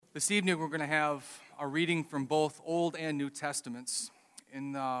This evening we're going to have a reading from both Old and New Testaments.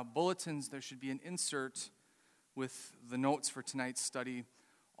 In the bulletins there should be an insert with the notes for tonight's study,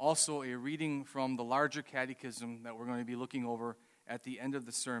 also a reading from the larger catechism that we're going to be looking over at the end of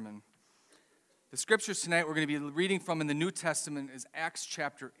the sermon. The scriptures tonight we're going to be reading from in the New Testament is Acts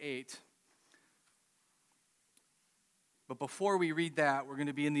chapter 8. But before we read that, we're going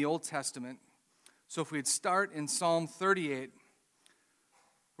to be in the Old Testament. So if we'd start in Psalm 38,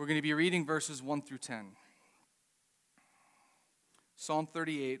 we're going to be reading verses 1 through 10. Psalm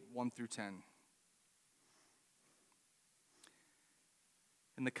 38, 1 through 10.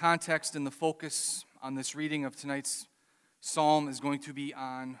 And the context and the focus on this reading of tonight's psalm is going to be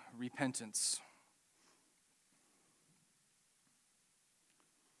on repentance.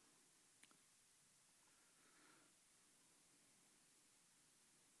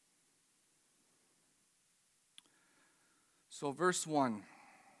 So verse 1.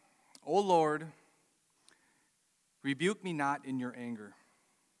 O Lord, rebuke me not in your anger,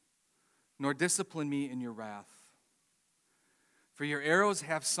 nor discipline me in your wrath. For your arrows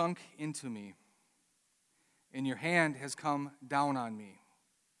have sunk into me, and your hand has come down on me.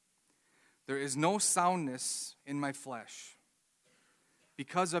 There is no soundness in my flesh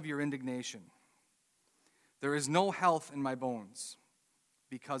because of your indignation. There is no health in my bones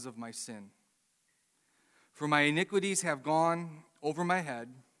because of my sin. For my iniquities have gone over my head.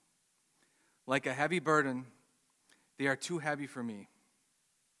 Like a heavy burden, they are too heavy for me.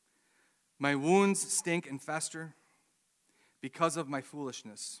 My wounds stink and fester because of my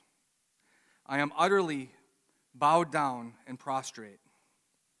foolishness. I am utterly bowed down and prostrate.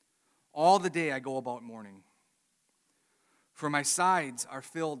 All the day I go about mourning. For my sides are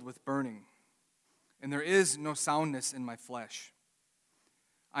filled with burning, and there is no soundness in my flesh.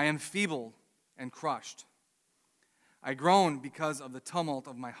 I am feeble and crushed. I groan because of the tumult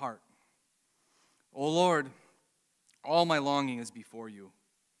of my heart. O Lord, all my longing is before you.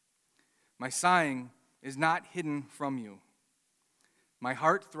 My sighing is not hidden from you. My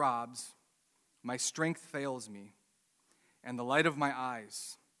heart throbs, my strength fails me, and the light of my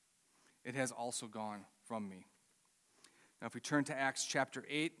eyes, it has also gone from me. Now if we turn to Acts chapter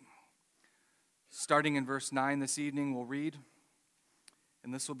 8, starting in verse 9 this evening, we'll read,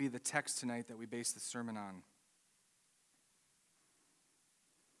 and this will be the text tonight that we base the sermon on.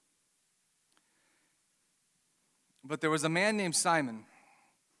 But there was a man named Simon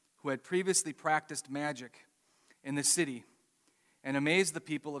who had previously practiced magic in the city and amazed the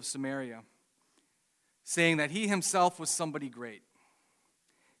people of Samaria, saying that he himself was somebody great.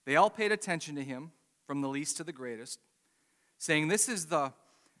 They all paid attention to him, from the least to the greatest, saying, "This is the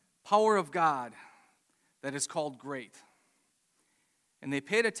power of God that is called great." And they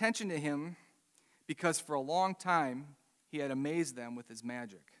paid attention to him because for a long time he had amazed them with his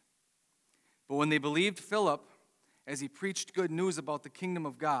magic. But when they believed Philip, as he preached good news about the kingdom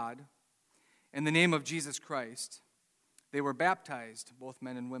of God in the name of Jesus Christ, they were baptized, both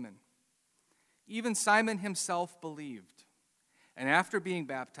men and women. Even Simon himself believed, and after being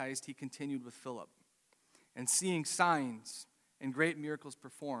baptized, he continued with Philip. And seeing signs and great miracles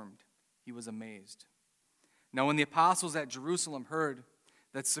performed, he was amazed. Now when the apostles at Jerusalem heard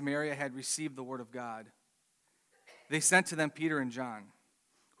that Samaria had received the word of God, they sent to them Peter and John,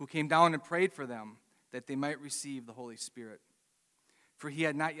 who came down and prayed for them, that they might receive the Holy Spirit. For he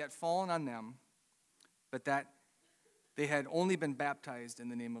had not yet fallen on them, but that they had only been baptized in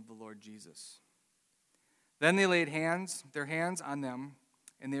the name of the Lord Jesus. Then they laid their hands on them,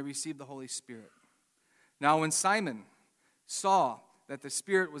 and they received the Holy Spirit. Now when Simon saw that the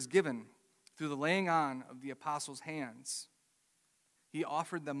Spirit was given through the laying on of the apostles' hands, he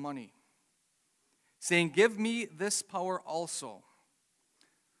offered them money, saying, "Give me this power also,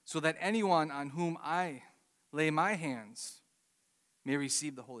 so that anyone on whom I lay my hands may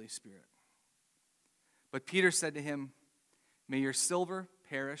receive the Holy Spirit." But Peter said to him, "May your silver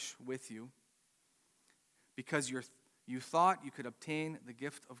perish with you, because you thought you could obtain the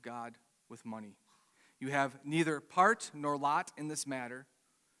gift of God with money. You have neither part nor lot in this matter,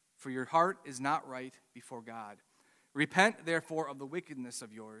 for your heart is not right before God. Repent, therefore, of the wickedness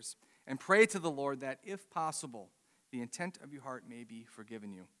of yours, and pray to the Lord that, if possible, the intent of your heart may be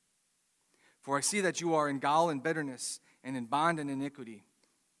forgiven you. For I see that you are in gall and bitterness, and in bond and iniquity."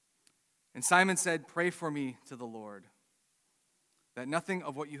 And Simon said, "Pray for me to the Lord, that nothing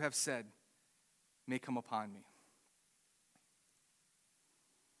of what you have said may come upon me."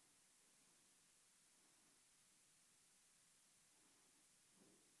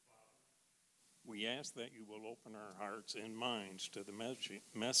 We ask that you will open our hearts and minds to the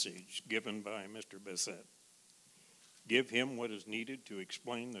message given by Mr. Bissett. Give him what is needed to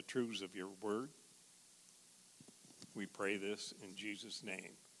explain the truths of your word. We pray this in Jesus'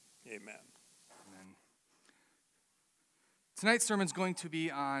 name. Amen. Amen. Tonight's sermon is going to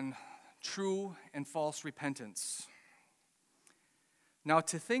be on true and false repentance. Now,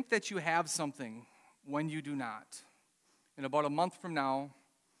 to think that you have something when you do not. In about a month from now,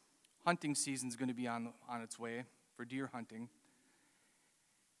 hunting season is going to be on its way for deer hunting.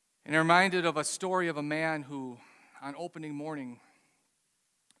 And I'm reminded of a story of a man who, on opening morning,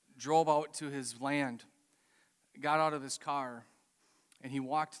 drove out to his land, got out of his car, and he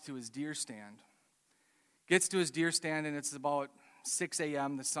walked to his deer stand. Gets to his deer stand, and it's about 6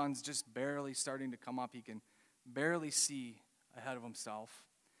 a.m. The sun's just barely starting to come up. He can barely see ahead of himself.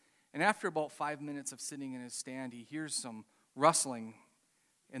 And after about 5 minutes of sitting in his stand, he hears some rustling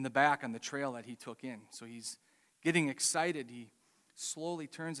in the back on the trail that he took in. So he's getting excited. He slowly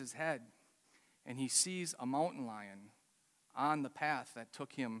turns his head, and he sees a mountain lion on the path that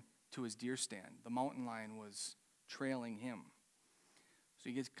took him to his deer stand. The mountain lion was trailing him. So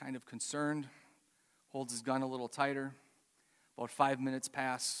he gets kind of concerned, holds his gun a little tighter. About 5 minutes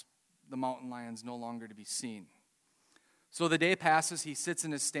pass, the mountain lion's no longer to be seen. So the day passes, he sits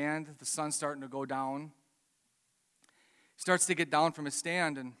in his stand, the sun's starting to go down. He starts to get down from his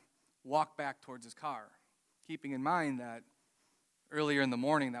stand and walk back towards his car, keeping in mind that earlier in the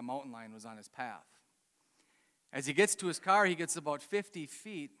morning, that mountain lion was on his path. As he gets to his car, he gets about 50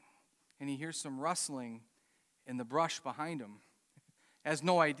 feet, and he hears some rustling in the brush behind him. Has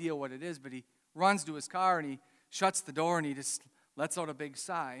no idea what it is, but he runs to his car, and he shuts the door, and he just lets out a big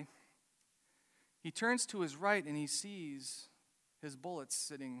sigh. He turns to his right, and he sees his bullets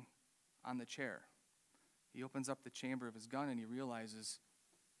sitting on the chair. He opens up the chamber of his gun, and he realizes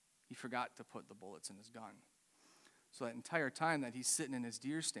he forgot to put the bullets in his gun. So that entire time that he's sitting in his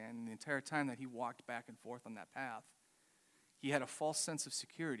deer stand, and the entire time that he walked back and forth on that path, he had a false sense of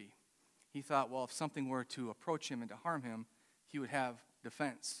security. He thought, well, if something were to approach him and to harm him, he would have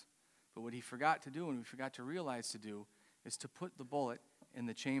defense. But what he forgot to do, and we forgot to realize to do, is to put the bullet in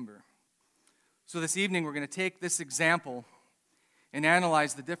the chamber. So this evening we're going to take this example and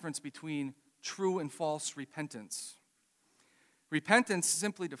analyze the difference between true and false repentance. Repentance,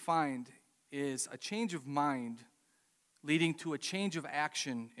 simply defined, is a change of mind leading to a change of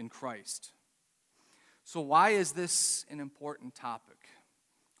action in Christ. So why is this an important topic?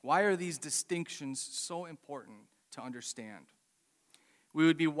 Why are these distinctions so important to understand? We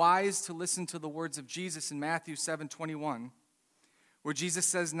would be wise to listen to the words of Jesus in Matthew 7:21, where Jesus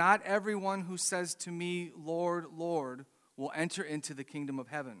says, "Not everyone who says to me, 'Lord, Lord,' will enter into the kingdom of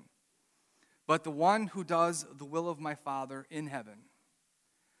heaven, but the one who does the will of my Father in heaven.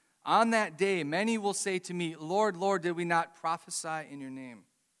 On that day, many will say to me, 'Lord, Lord, did we not prophesy in your name,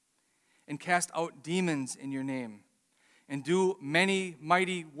 and cast out demons in your name, and do many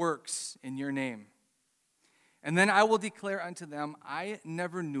mighty works in your name?' And then I will declare unto them, 'I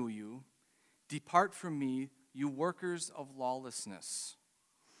never knew you. Depart from me, you workers of lawlessness.'"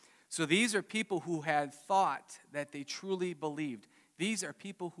 So these are people who had thought that they truly believed. These are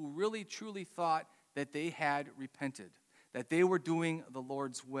people who really, truly thought that they had repented, that they were doing the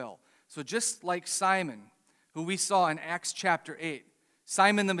Lord's will. So just like Simon, who we saw in Acts chapter 8,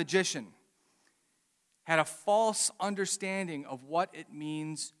 Simon the magician had a false understanding of what it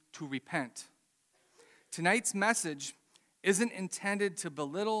means to repent. Tonight's message isn't intended to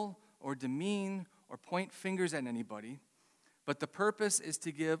belittle or demean or point fingers at anybody, but the purpose is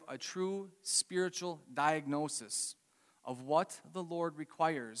to give a true spiritual diagnosis of what the Lord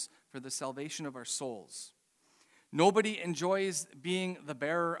requires for the salvation of our souls. Nobody enjoys being the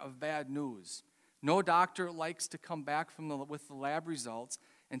bearer of bad news. No doctor likes to come back with the lab results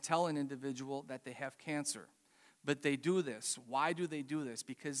and tell an individual that they have cancer. But they do this. Why do they do this?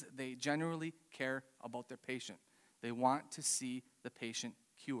 Because they generally care about their patient. They want to see the patient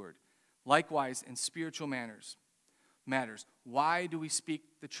cured. Likewise, in spiritual matters. Why do we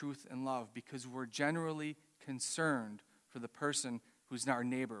speak the truth in love? Because we're generally concerned for the person who's our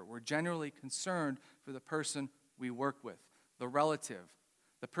neighbor. We're generally concerned for the person we work with, the relative,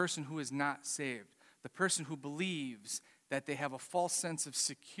 the person who is not saved, the person who believes that they have a false sense of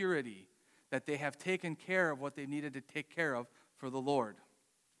security, that they have taken care of what they needed to take care of for the Lord.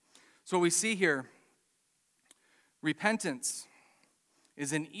 So we see here, repentance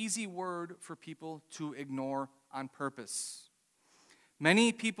is an easy word for people to ignore on purpose.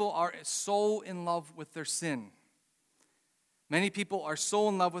 Many people are so in love with their sin. Many people are so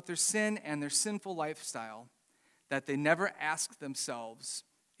in love with their sin and their sinful lifestyle that they never ask themselves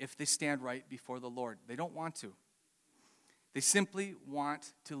if they stand right before the Lord. They don't want to. They simply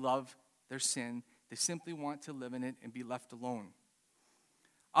want to love their sin. They simply want to live in it and be left alone.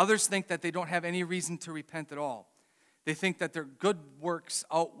 Others think that they don't have any reason to repent at all. They think that their good works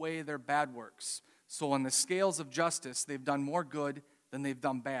outweigh their bad works. So on the scales of justice, they've done more good than they've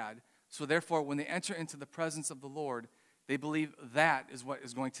done bad. So therefore, when they enter into the presence of the Lord, they believe that is what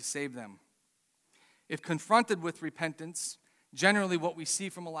is going to save them. If confronted with repentance, generally what we see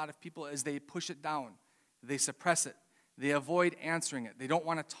from a lot of people is they push it down. They suppress it. They avoid answering it. They don't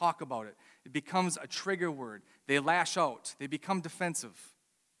want to talk about it. It becomes a trigger word. They lash out. They become defensive.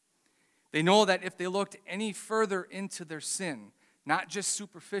 They know that if they looked any further into their sin, not just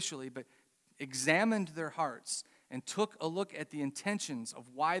superficially, but examined their hearts and took a look at the intentions of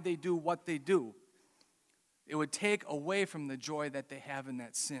why they do what they do, it would take away from the joy that they have in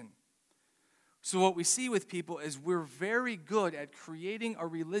that sin. So what we see with people is we're very good at creating a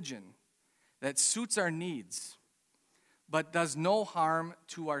religion that suits our needs, but does no harm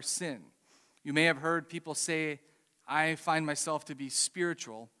to our sin. You may have heard people say, I find myself to be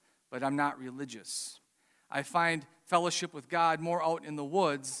spiritual, but I'm not religious. I find fellowship with God more out in the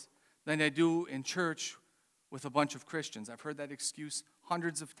woods than I do in church with a bunch of Christians. I've heard that excuse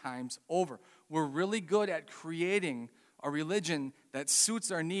hundreds of times over. We're really good at creating a religion that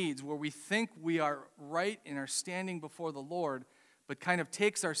suits our needs, where we think we are right in our standing before the Lord, but kind of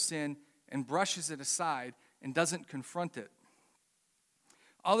takes our sin and brushes it aside and doesn't confront it.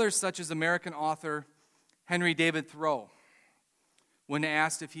 Others, such as American author Henry David Thoreau, when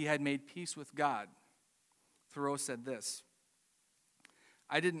asked if he had made peace with God, Thoreau said this: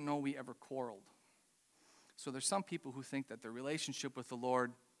 I didn't know we ever quarreled. So there's some people who think that their relationship with the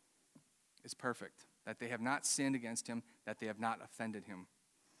Lord is perfect, that they have not sinned against him, that they have not offended him.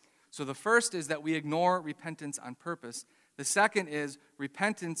 So the first is that we ignore repentance on purpose. The second is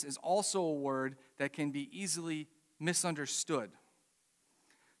repentance is also a word that can be easily misunderstood.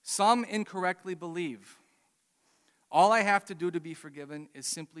 Some incorrectly believe all I have to do to be forgiven is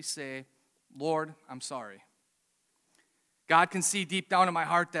simply say, Lord, I'm sorry. God can see deep down in my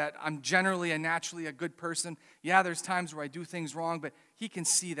heart that I'm generally and naturally a good person. Yeah, there's times where I do things wrong, but he can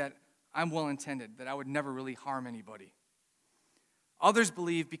see that I'm well-intended, that I would never really harm anybody. Others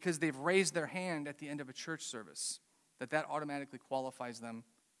believe because they've raised their hand at the end of a church service, that automatically qualifies them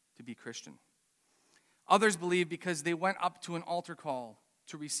to be Christian. Others believe because they went up to an altar call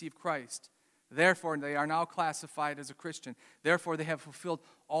to receive Christ, therefore they are now classified as a Christian. Therefore they have fulfilled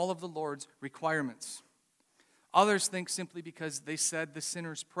all of the Lord's requirements. Others think simply because they said the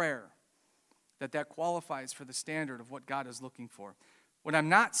sinner's prayer, that qualifies for the standard of what God is looking for. What I'm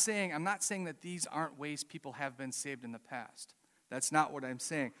not saying that these aren't ways people have been saved in the past. That's not what I'm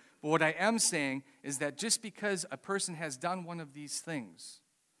saying. But what I am saying is that just because a person has done one of these things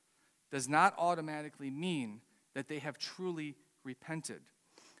does not automatically mean that they have truly repented.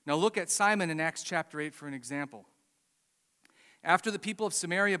 Now look at Simon in Acts chapter 8 for an example. After the people of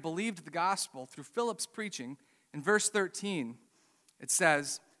Samaria believed the gospel through Philip's preaching, in verse 13, it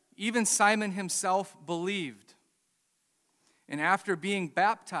says, even Simon himself believed. And after being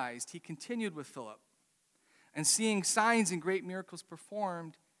baptized, he continued with Philip. And seeing signs and great miracles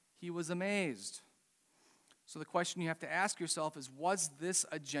performed, he was amazed. So the question you have to ask yourself is, was this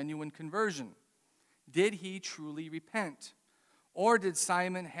a genuine conversion? Did he truly repent? Or did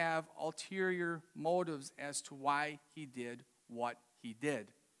Simon have ulterior motives as to why he did what he did?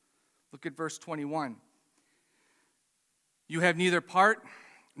 Look at verse 21. You have neither part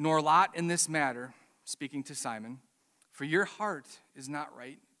nor lot in this matter, speaking to Simon, for your heart is not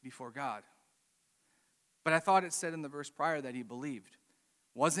right before God. But I thought it said in the verse prior that he believed.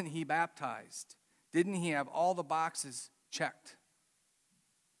 Wasn't he baptized? Didn't he have all the boxes checked?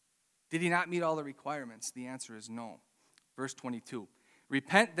 Did he not meet all the requirements? The answer is no. Verse 22.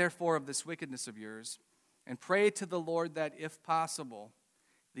 Repent therefore of this wickedness of yours, and pray to the Lord that, if possible,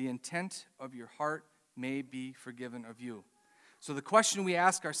 the intent of your heart may be forgiven of you. So the question we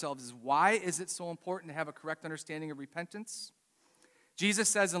ask ourselves is, why is it so important to have a correct understanding of repentance? Jesus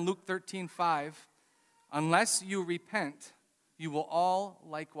says in Luke 13:5, unless you repent, you will all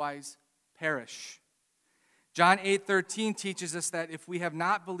likewise perish. John 8:13 teaches us that if we have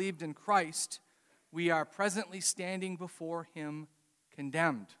not believed in Christ, we are presently standing before him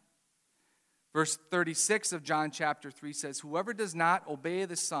condemned. Verse 36 of John chapter 3 says, whoever does not obey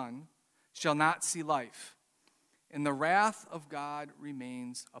the Son shall not see life, and the wrath of God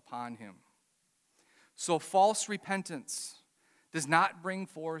remains upon him. So false repentance does not bring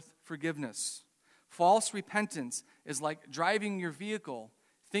forth forgiveness. False repentance is like driving your vehicle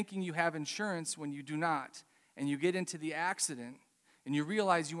thinking you have insurance when you do not, and you get into the accident, and you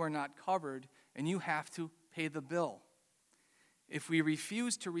realize you are not covered, and you have to pay the bill. if we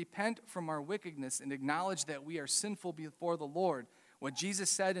refuse to repent from our wickedness and acknowledge that we are sinful before the Lord, what Jesus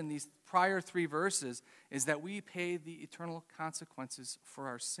said in these prior 3 verses is that we pay the eternal consequences for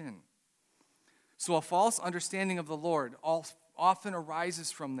our sin. So a false understanding of the Lord often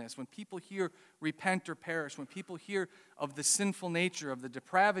arises from this. When people hear repent or perish, when people hear of the sinful nature, of the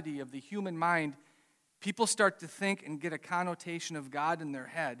depravity of the human mind, people start to think and get a connotation of God in their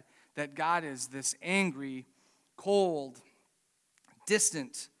head, that God is this angry, cold,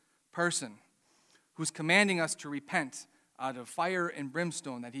 distant person who's commanding us to repent out of fire and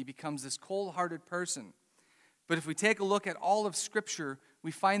brimstone, that he becomes this cold-hearted person. But if we take a look at all of Scripture,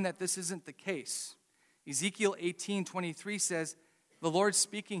 we find that this isn't the case. Ezekiel 18:23 says, the Lord's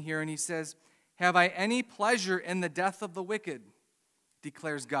speaking here, and he says, "Have I any pleasure in the death of the wicked,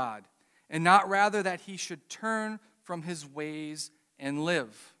 declares God, and not rather that he should turn from his ways and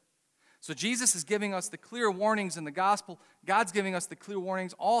live." So Jesus is giving us the clear warnings in the gospel. God's giving us the clear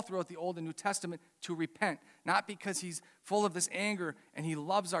warnings all throughout the Old and New Testament to repent, not because he's full of this anger and he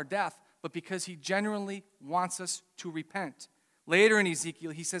loves our death, but because he genuinely wants us to repent. Later in Ezekiel,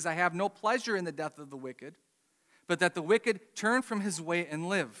 he says, "I have no pleasure in the death of the wicked, but that the wicked turn from his way and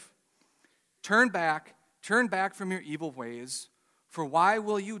live. Turn back from your evil ways, for why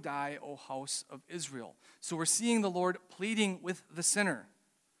will you die, O house of Israel?" So we're seeing the Lord pleading with the sinner.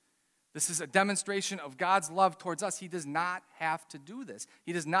 This is a demonstration of God's love towards us. He does not have to do this.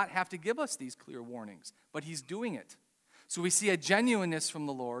 He does not have to give us these clear warnings, but he's doing it. So we see a genuineness from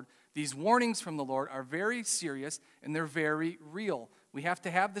the Lord. These warnings from the Lord are very serious and they're very real. We have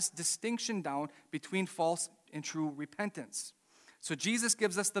to have this distinction down between false and true repentance. So Jesus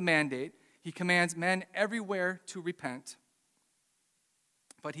gives us the mandate. He commands men everywhere to repent,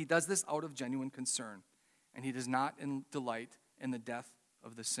 but he does this out of genuine concern, and he does not delight in the death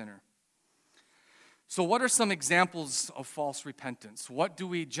of the sinner. So what are some examples of false repentance? What do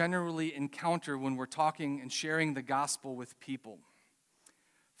we generally encounter when we're talking and sharing the gospel with people?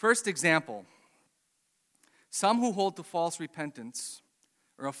 First example, some who hold to false repentance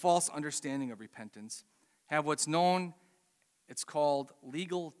or a false understanding of repentance have what's known, it's called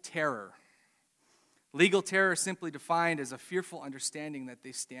legal terror. Legal terror is simply defined as a fearful understanding that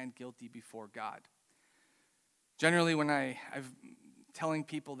they stand guilty before God. Generally, when I'm telling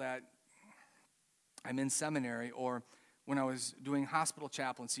people that I'm in seminary, or when I was doing hospital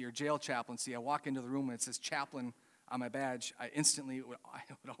chaplaincy or jail chaplaincy, I walk into the room and it says chaplain on my badge, I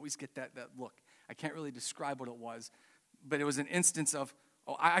would always get that look. I can't really describe what it was, but it was an instance of,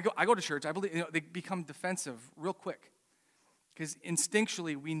 I go to church, I believe, they become defensive real quick. Because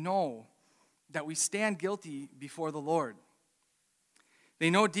instinctually we know that we stand guilty before the Lord.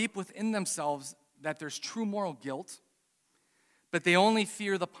 They know deep within themselves that there's true moral guilt, but they only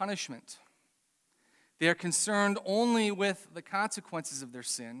fear the punishment. They are concerned only with the consequences of their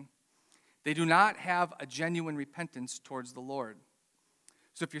sin. They do not have a genuine repentance towards the Lord.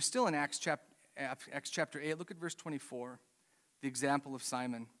 So if you're still in Acts chapter 8, look at verse 24, the example of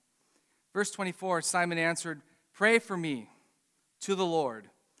Simon. Verse 24, Simon answered, "Pray for me to the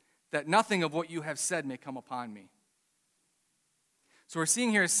Lord, that nothing of what you have said may come upon me." So we're seeing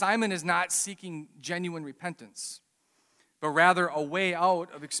here Simon is not seeking genuine repentance, but rather a way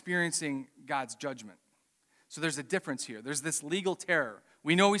out of experiencing God's judgment. So there's a difference here. There's this legal terror.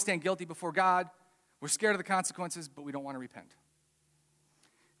 We know we stand guilty before God. We're scared of the consequences, but we don't want to repent.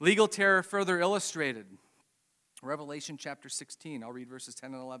 Legal terror further illustrated. Revelation chapter 16. I'll read verses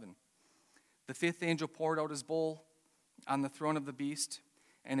 10 and 11. "The fifth angel poured out his bowl on the throne of the beast,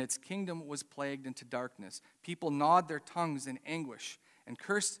 and its kingdom was plagued into darkness. People gnawed their tongues in anguish and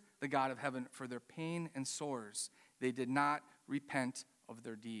cursed the God of heaven for their pain and sores. They did not repent of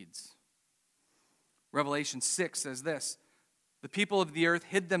their deeds." Revelation 6 says this, "The people of the earth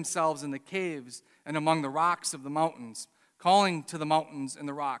hid themselves in the caves and among the rocks of the mountains, calling to the mountains and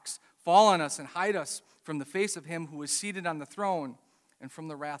the rocks, 'Fall on us and hide us from the face of him who is seated on the throne and from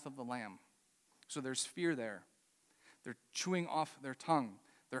the wrath of the Lamb.'" So there's fear there. They're chewing off their tongue.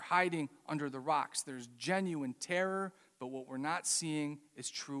 They're hiding under the rocks. There's genuine terror, but what we're not seeing is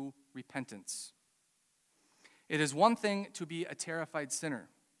true repentance. It is one thing to be a terrified sinner.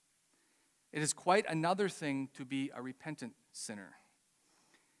 It is quite another thing to be a repentant sinner.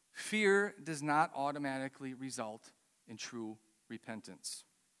 Fear does not automatically result in true repentance.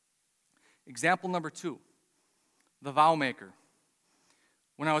 Example number 2, the vow maker.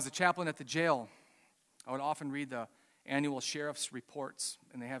 When I was a chaplain at the jail, I would often read the annual sheriff's reports,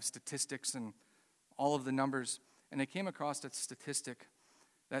 and they have statistics and all of the numbers. And I came across a statistic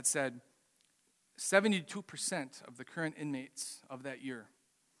that said 72% of the current inmates of that year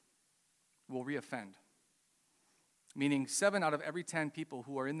will reoffend. meaning 7 out of every 10 people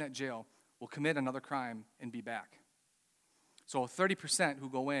who are in that jail will commit another crime and be back. So 30% who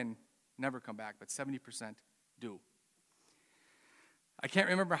go in never come back, but 70% do. I can't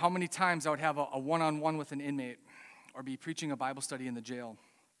remember how many times I would have a one-on-one with an inmate or be preaching a Bible study in the jail.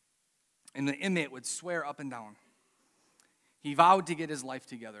 And the inmate would swear up and down. He vowed to get his life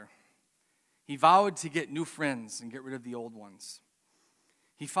together. He vowed to get new friends and get rid of the old ones.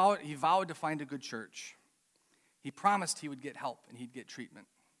 He vowed to find a good church. He promised he would get help and he'd get treatment.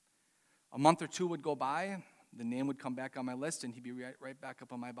 A month or two would go by, the name would come back on my list, and he'd be right back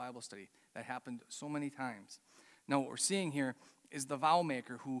up on my Bible study. That happened so many times. Now, what we're seeing here is the vow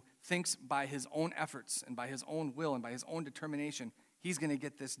maker who thinks by his own efforts and by his own will and by his own determination, he's going to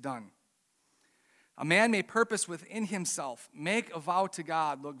get this done. A man may purpose within himself, make a vow to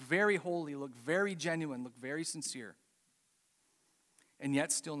God, look very holy, look very genuine, look very sincere, and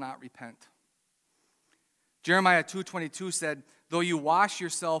yet still not repent. Jeremiah 2:22 said, "Though you wash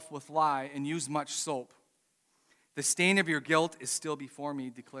yourself with lye and use much soap, the stain of your guilt is still before me,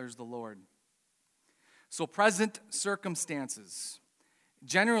 declares the Lord." So present circumstances,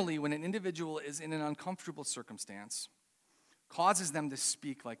 generally when an individual is in an uncomfortable circumstance, causes them to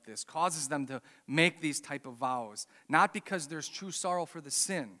speak like this, causes them to make these type of vows, not because there's true sorrow for the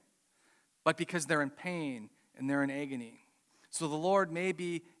sin, but because they're in pain and they're in agony. So the Lord may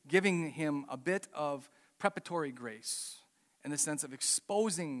be giving him a bit of preparatory grace in the sense of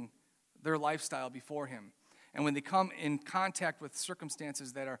exposing their lifestyle before him. And when they come in contact with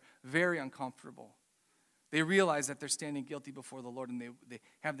circumstances that are very uncomfortable, they realize that they're standing guilty before the Lord, and they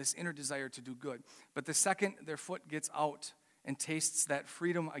have this inner desire to do good. But the second their foot gets out and tastes that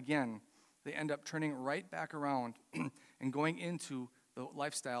freedom again, they end up turning right back around and going into the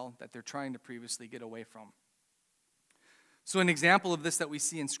lifestyle that they're trying to previously get away from. So an example of this that we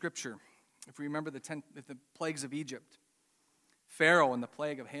see in Scripture, if we remember the plagues of Egypt, Pharaoh and the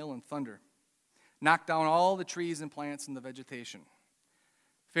plague of hail and thunder knocked down all the trees and plants and the vegetation.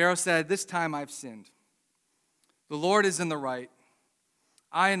 Pharaoh said, "This time I've sinned. The Lord is in the right.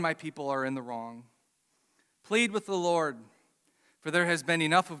 I and my people are in the wrong. Plead with the Lord, for there has been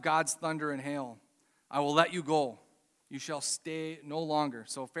enough of God's thunder and hail. I will let you go. You shall stay no longer."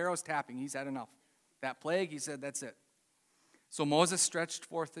 So Pharaoh's tapping. He's had enough. That plague, he said, that's it. So Moses stretched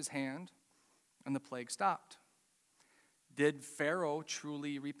forth his hand, and the plague stopped. Did Pharaoh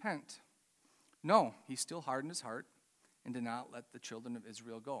truly repent? No, he still hardened his heart and did not let the children of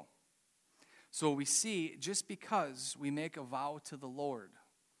Israel go. So we see, just because we make a vow to the Lord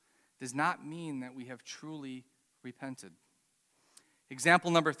does not mean that we have truly repented.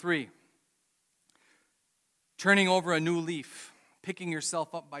 Example number 3. Turning over a new leaf, picking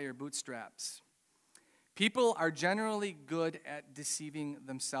yourself up by your bootstraps. People are generally good at deceiving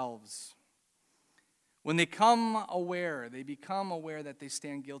themselves. When they become aware that they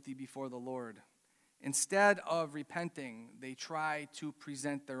stand guilty before the Lord, instead of repenting, they try to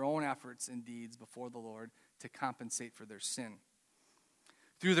present their own efforts and deeds before the Lord to compensate for their sin.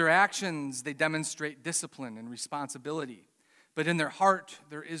 Through their actions, they demonstrate discipline and responsibility, but in their heart,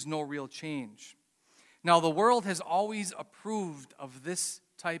 there is no real change. Now, the world has always approved of this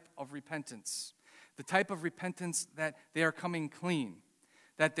type of repentance, the type of repentance that they are coming clean,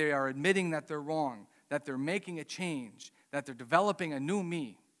 that they are admitting that they're wrong, that they're making a change, that they're developing a new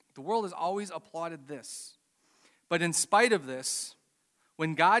me. The world has always applauded this. But in spite of this,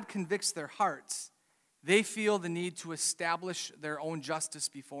 when God convicts their hearts, they feel the need to establish their own justice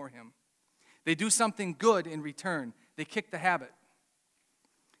before him. They do something good in return. They kick the habit.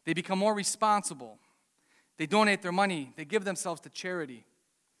 They become more responsible. They donate their money. They give themselves to charity.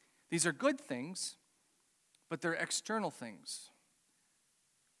 These are good things, but they're external things.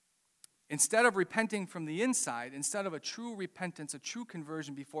 Instead of repenting from the inside, instead of a true repentance, a true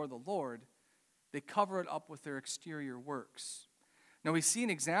conversion before the Lord, they cover it up with their exterior works. Now we see an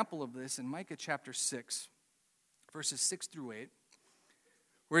example of this in Micah chapter 6, verses 6 through 8,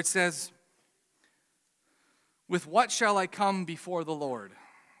 where it says, "With what shall I come before the Lord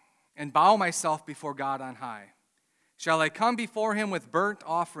and bow myself before God on high? Shall I come before him with burnt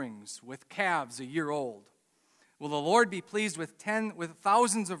offerings, with calves a year old? Will the Lord be pleased with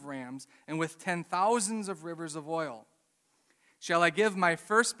thousands of rams and with 10,000s of rivers of oil? Shall I give my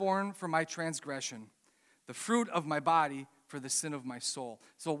firstborn for my transgression, the fruit of my body for the sin of my soul?"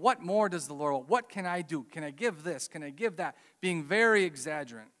 So what more does the Lord want? What can I do? Can I give this? Can I give that? Being very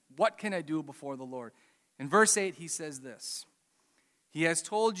exaggerant. What can I do before the Lord? In verse 8, he says this, "He has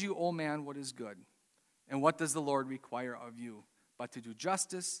told you, O man, what is good. And what does the Lord require of you? But to do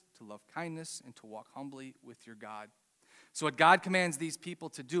justice, to love kindness, and to walk humbly with your God." So what God commands these people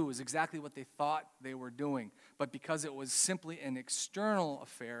to do is exactly what they thought they were doing. But because it was simply an external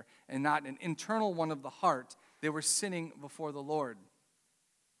affair and not an internal one of the heart, they were sinning before the Lord.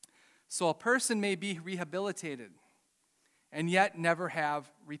 So a person may be rehabilitated and yet never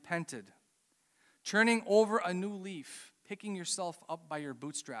have repented. Turning over a new leaf, picking yourself up by your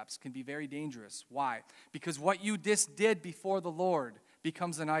bootstraps can be very dangerous. Why? Because what you just did before the Lord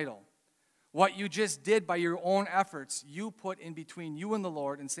becomes an idol. What you just did by your own efforts, you put in between you and the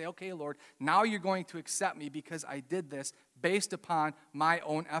Lord and say, okay, Lord, now you're going to accept me because I did this based upon my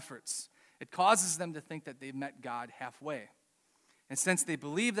own efforts. It causes them to think that they've met God halfway. And since they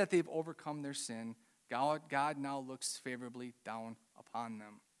believe that they've overcome their sin, God now looks favorably down upon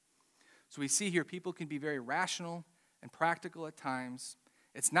them. So we see here people can be very rational and practical at times.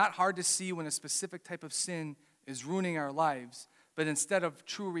 It's not hard to see when a specific type of sin is ruining our lives, but instead of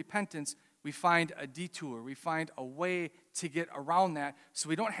true repentance, we find a detour. We find a way to get around that so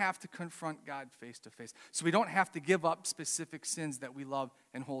we don't have to confront God face to face. So we don't have to give up specific sins that we love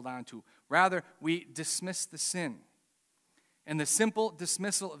and hold on to. Rather, we dismiss the sin. And the simple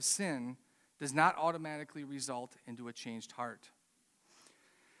dismissal of sin does not automatically result into a changed heart.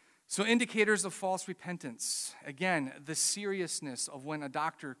 So indicators of false repentance. Again, the seriousness of when a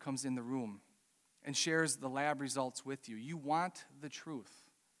doctor comes in the room and shares the lab results with you. You want the truth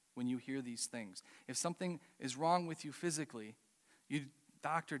when you hear these things. If something is wrong with you physically,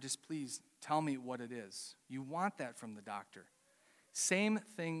 doctor, just please tell me what it is. You want that from the doctor. Same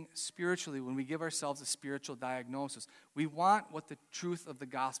thing spiritually when we give ourselves a spiritual diagnosis. We want what the truth of the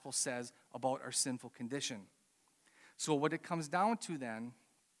gospel says about our sinful condition. So what it comes down to then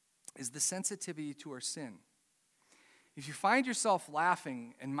is the sensitivity to our sin. If you find yourself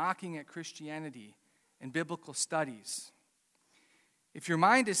laughing and mocking at Christianity and biblical studies, if your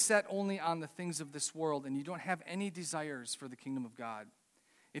mind is set only on the things of this world and you don't have any desires for the kingdom of God,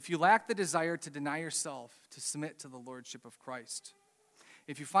 if you lack the desire to deny yourself, to submit to the lordship of Christ,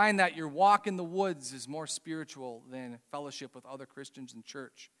 if you find that your walk in the woods is more spiritual than fellowship with other Christians in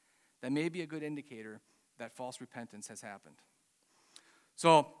church, that may be a good indicator that false repentance has happened.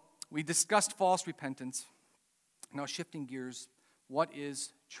 So, we discussed false repentance. Now, shifting gears, what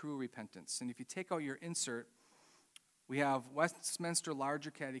is true repentance? And if you take out your insert, we have Westminster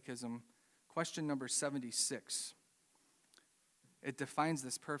Larger Catechism, question number 76. It defines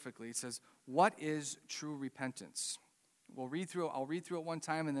this perfectly. It says, what is true repentance? I'll read through it one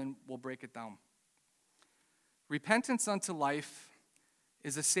time and then we'll break it down. Repentance unto life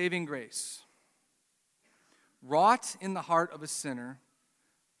is a saving grace, wrought in the heart of a sinner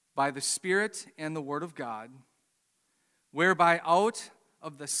by the Spirit and the Word of God, whereby out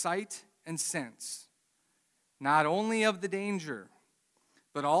of the sight and sense, not only of the danger,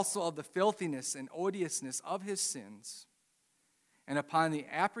 but also of the filthiness and odiousness of his sins, and upon the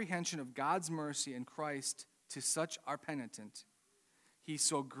apprehension of God's mercy in Christ to such are penitent, he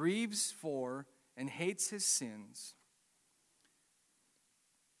so grieves for and hates his sins,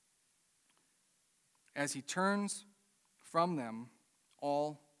 as he turns from them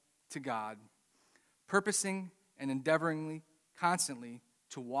all to God, purposing and endeavoring constantly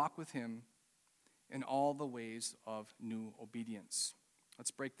to walk with him in all the ways of new obedience.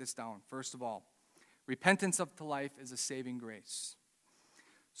 Let's break this down. First of all, repentance unto life is a saving grace.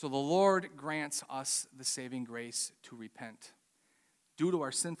 So the Lord grants us the saving grace to repent. Due to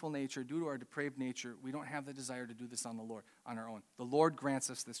our sinful nature, due to our depraved nature, we don't have the desire to do this on our own. The Lord grants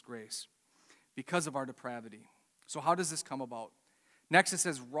us this grace because of our depravity. So how does this come about? Next it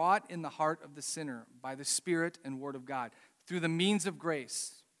says, wrought in the heart of the sinner by the Spirit and Word of God, through the means of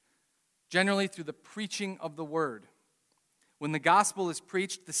grace, generally through the preaching of the Word. When the gospel is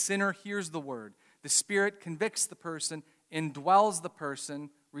preached, the sinner hears the Word. The Spirit convicts the person, indwells the person,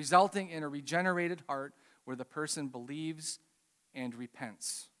 resulting in a regenerated heart where the person believes and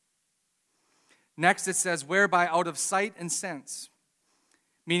repents. Next it says, whereby out of sight and sense,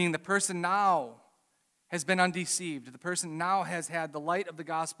 meaning the person now has been undeceived. The person now has had the light of the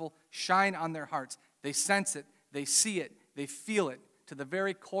gospel shine on their hearts. They sense it, they see it, they feel it to the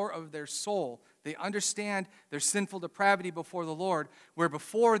very core of their soul. They understand their sinful depravity before the Lord, where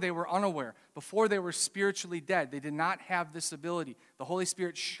before they were unaware, before they were spiritually dead, they did not have this ability. The Holy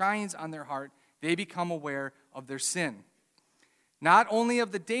Spirit shines on their heart. They become aware of their sin. Not only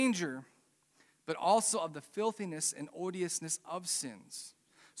of the danger, but also of the filthiness and odiousness of sins.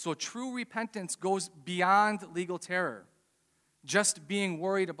 So true repentance goes beyond legal terror, just being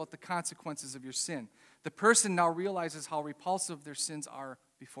worried about the consequences of your sin. The person now realizes how repulsive their sins are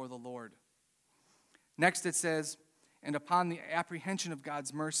before the Lord. Next it says, and upon the apprehension of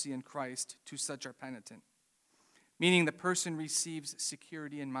God's mercy in Christ, to such are penitent. meaning the person receives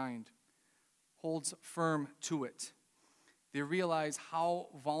security in mind, holds firm to it. They realize how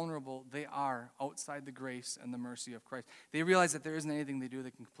vulnerable they are outside the grace and the mercy of Christ. They realize that there isn't anything they do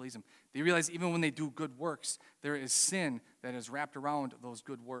that can please Him. They realize even when they do good works, there is sin that is wrapped around those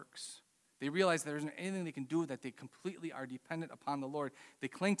good works. They realize there isn't anything they can do, that they completely are dependent upon the Lord. They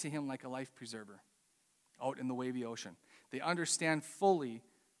cling to Him like a life preserver out in the wavy ocean. They understand fully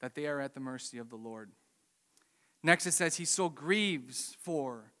that they are at the mercy of the Lord. Next it says, he so grieves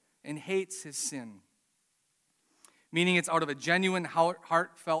for and hates his sin, meaning it's out of a genuine,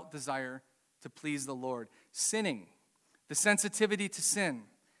 heartfelt desire to please the Lord. Sinning, the sensitivity to sin.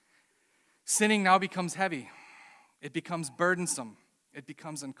 Sinning now becomes heavy. It becomes burdensome. It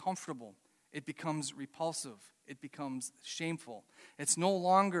becomes uncomfortable. It becomes repulsive. It becomes shameful. It's no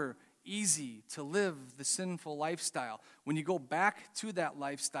longer easy to live the sinful lifestyle. When you go back to that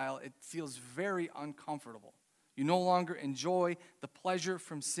lifestyle, it feels very uncomfortable. You no longer enjoy the pleasure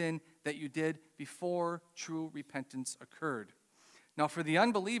from sin that you did before true repentance occurred. Now, for the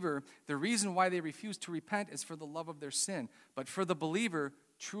unbeliever, the reason why they refuse to repent is for the love of their sin. But for the believer,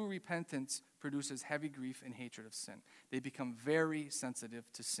 true repentance produces heavy grief and hatred of sin. They become very sensitive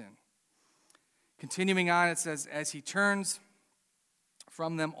to sin. Continuing on, it says, as he turns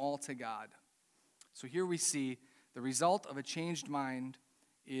from them all to God. So here we see the result of a changed mind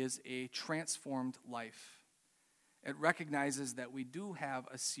is a transformed life. It recognizes that we do have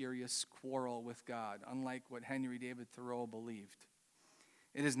a serious quarrel with God, unlike what Henry David Thoreau believed.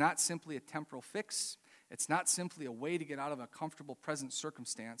 It is not simply a temporal fix. It's not simply a way to get out of a comfortable present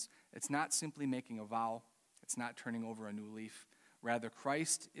circumstance. It's not simply making a vow. It's not turning over a new leaf. Rather,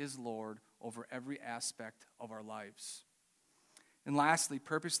 Christ is Lord over every aspect of our lives. And lastly,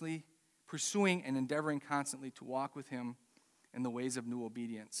 purposely pursuing and endeavoring constantly to walk with Him in the ways of new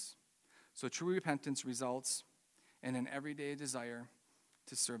obedience. So true repentance results in an everyday desire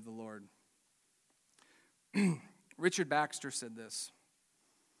to serve the Lord. Richard Baxter said this.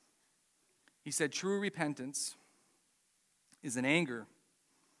 He said, true repentance is an anger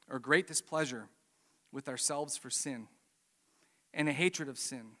or great displeasure with ourselves for sin, and a hatred of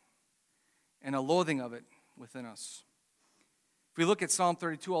sin, and a loathing of it within us. If we look at Psalm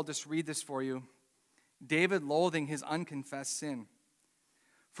 32, I'll just read this for you. David loathing his unconfessed sin.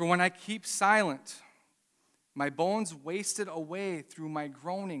 For when I keep silent, my bones wasted away through my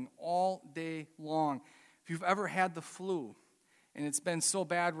groaning all day long. If you've ever had the flu, and it's been so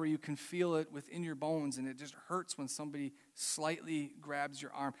bad where you can feel it within your bones, and it just hurts when somebody slightly grabs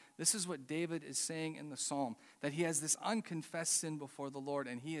your arm. This is what David is saying in the psalm, that he has this unconfessed sin before the Lord,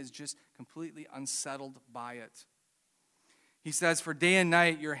 and he is just completely unsettled by it. He says, for day and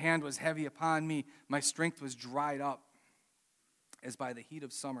night your hand was heavy upon me. My strength was dried up as by the heat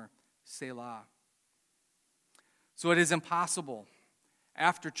of summer. Selah. So it is impossible,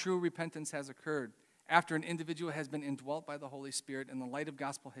 after true repentance has occurred, after an individual has been indwelt by the Holy Spirit and the light of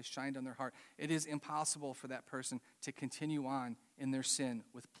gospel has shined on their heart, it is impossible for that person to continue on in their sin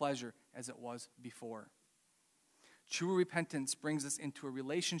with pleasure as it was before. True repentance brings us into a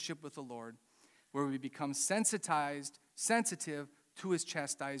relationship with the Lord where we become sensitive to His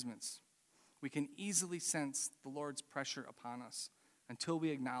chastisements. We can easily sense the Lord's pressure upon us until we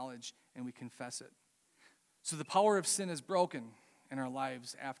acknowledge and we confess it. So the power of sin is broken in our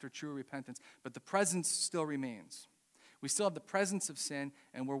lives after true repentance, but the presence still remains. We still have the presence of sin,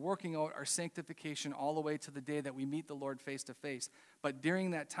 and we're working out our sanctification all the way to the day that we meet the Lord face to face. But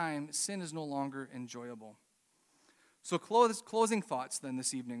during that time, sin is no longer enjoyable. So closing thoughts then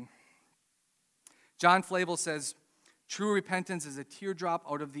this evening. John Flavel says, true repentance is a teardrop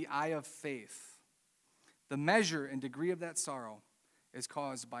out of the eye of faith. The measure and degree of that sorrow is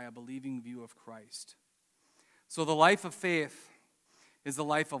caused by a believing view of Christ. So the life of faith is the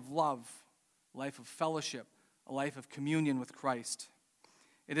life of love, life of fellowship, a life of communion with Christ.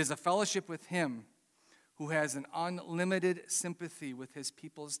 It is a fellowship with Him who has an unlimited sympathy with His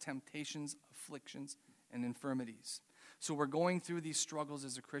people's temptations, afflictions, and infirmities. So we're going through these struggles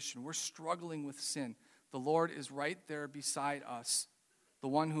as a Christian. We're struggling with sin. The Lord is right there beside us, the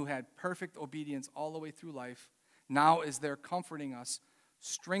one who had perfect obedience all the way through life, now is there comforting us,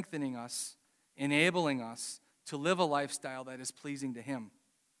 strengthening us, enabling us to live a lifestyle that is pleasing to Him.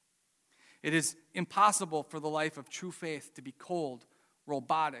 It is impossible for the life of true faith to be cold,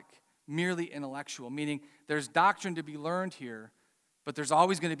 robotic, merely intellectual, meaning there's doctrine to be learned here, but there's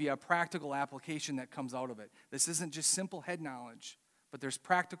always going to be a practical application that comes out of it. This isn't just simple head knowledge, but there's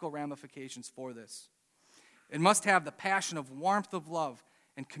practical ramifications for this. It must have the passion of warmth of love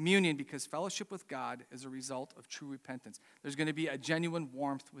and communion because fellowship with God is a result of true repentance. There's going to be a genuine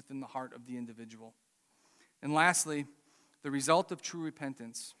warmth within the heart of the individual. And lastly, the result of true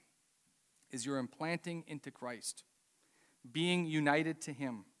repentance is your implanting into Christ, being united to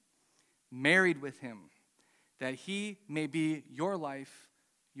him, married with him, that he may be your life,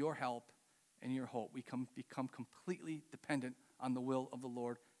 your help, and your hope. We become completely dependent on the will of the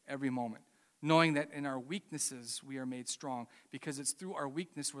Lord every moment, knowing that in our weaknesses we are made strong, because it's through our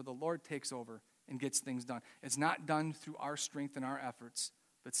weakness where the Lord takes over and gets things done. It's not done through our strength and our efforts,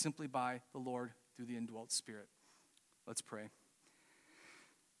 but simply by the Lord through the indwelt Spirit. Let's pray.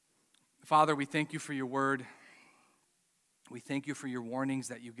 Father, we thank you for your word. We thank you for your warnings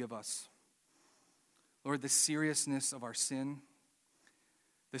that you give us. Lord, the seriousness of our sin,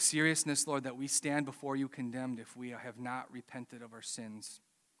 the seriousness, Lord, that we stand before you condemned if we have not repented of our sins.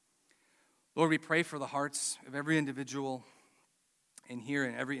 Lord, we pray for the hearts of every individual in here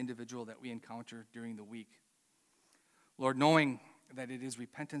and every individual that we encounter during the week. Lord, knowing that it is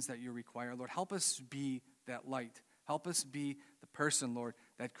repentance that you require, Lord, help us be that light. Help us be the person, Lord,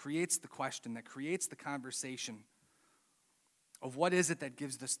 that creates the question, that creates the conversation of what is it that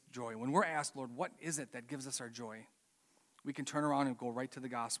gives us joy. When we're asked, Lord, what is it that gives us our joy? We can turn around and go right to the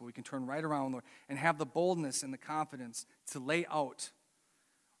gospel. We can turn right around, Lord, and have the boldness and the confidence to lay out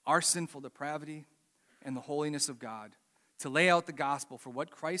our sinful depravity and the holiness of God, to lay out the gospel for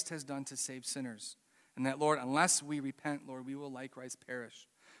what Christ has done to save sinners. And that, Lord, unless we repent, Lord, we will likewise perish.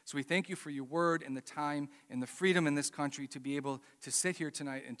 So we thank you for your word and the time and the freedom in this country to be able to sit here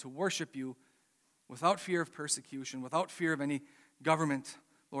tonight and to worship you without fear of persecution, without fear of any government,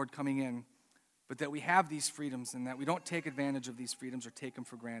 Lord, coming in, but that we have these freedoms and that we don't take advantage of these freedoms or take them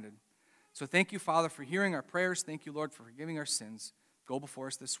for granted. So thank you, Father, for hearing our prayers. Thank you, Lord, for forgiving our sins. Go before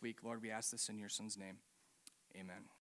us this week, Lord. We ask this in your Son's name. Amen.